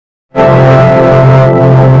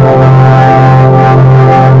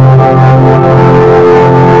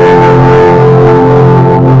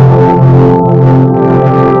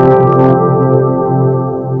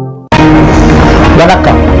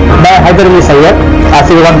Academy Sayyid,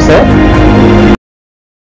 Asiwam sir.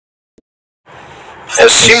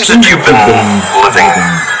 It seems that you've been living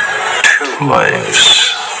two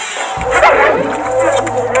lives.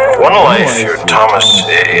 One life, you're Thomas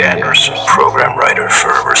A. Anderson, program writer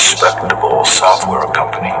for a respectable software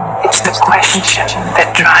company. It's the question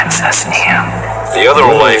that drives us, Neo. The other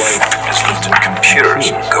life is lived in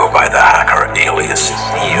computers and go by the hacker alias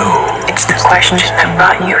Neo. It's the question that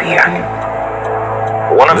brought you here.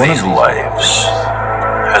 One of these lives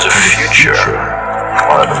has a future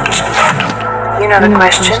one of them does not. You know the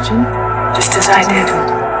question, just as I did.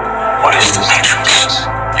 What is the Matrix?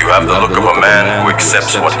 You have the look of a man who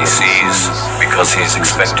accepts what he sees because he's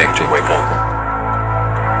expecting to wake up.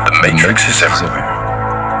 The Matrix is everywhere.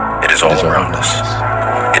 It is all around us.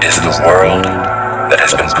 It is the world that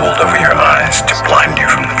has been pulled over your eyes to blind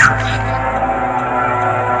you from the truth.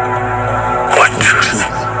 What truth?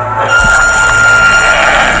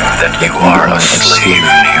 That you are a slave,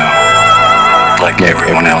 Neo. Like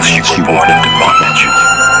everyone else, you were born into bondage.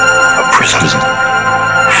 A prison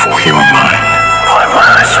for your mind. My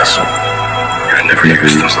eyes, I've never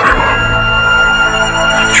used them before.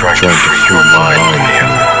 I'm trying to free your mind,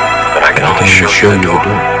 Neo, but I can only show you the door.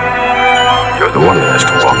 You're the one that has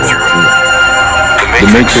to walk through it.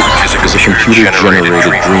 The Matrix is a computer-generated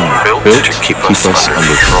dream built to keep us under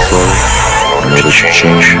control in order to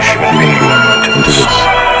change human being into this.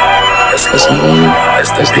 As long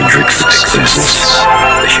as the Matrix exists,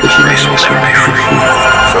 the human race will never be free.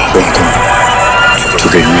 Welcome to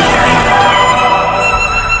the new world.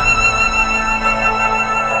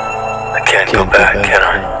 I can't go back, can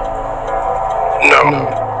I? No.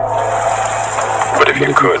 But if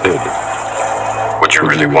you could, would you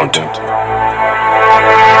really want to? Did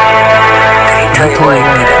he tell you why he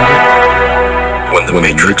did it? When the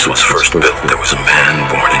Matrix was first built, there was a man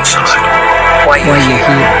born inside. Why are you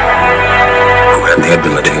here? Who had the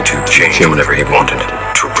ability to change whatever he wanted,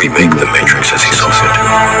 to remake the Matrix as he saw fit.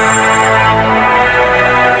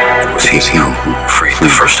 It was he who freed the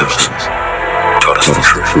first of us, taught us the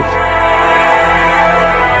truth.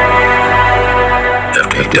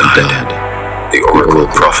 After he died, the Oracle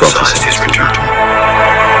prophesied his return.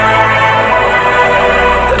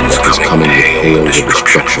 That his coming would hail the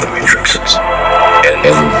destruction of the Matrix, end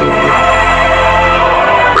the world,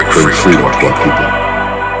 bring freedom to our people.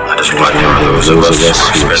 That is why there are those of us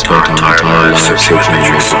who spent our entire lives searching the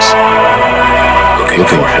Matrix, looking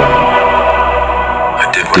for him. I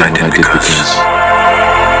did what I did because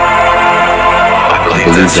I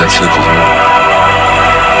believe that's it.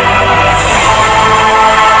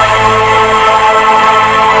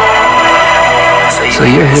 So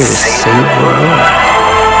you're here to save the world?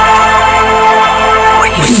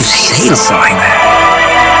 What do you say to something like that?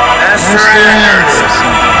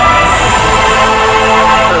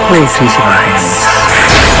 Please use your eyes.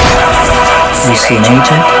 You see an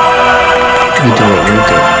agent? You do what we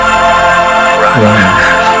do. Run.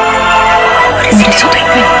 What is he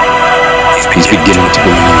doing? He's beginning to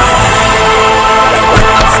believe.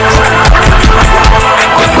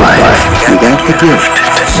 Goodbye. You got the gift,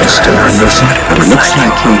 Mr. Anderson, but it looks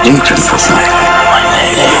like you're waiting for something.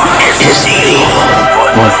 Is he?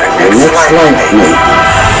 What? It looks like me.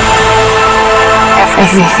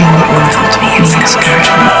 Everything that was told me is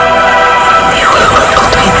discouragement. You will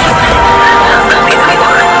told me that. Tell me that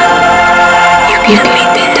one. You can't be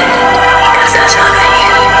dead because that's not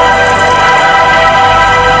you.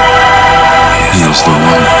 He's the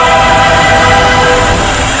one.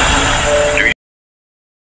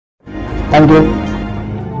 Thank you.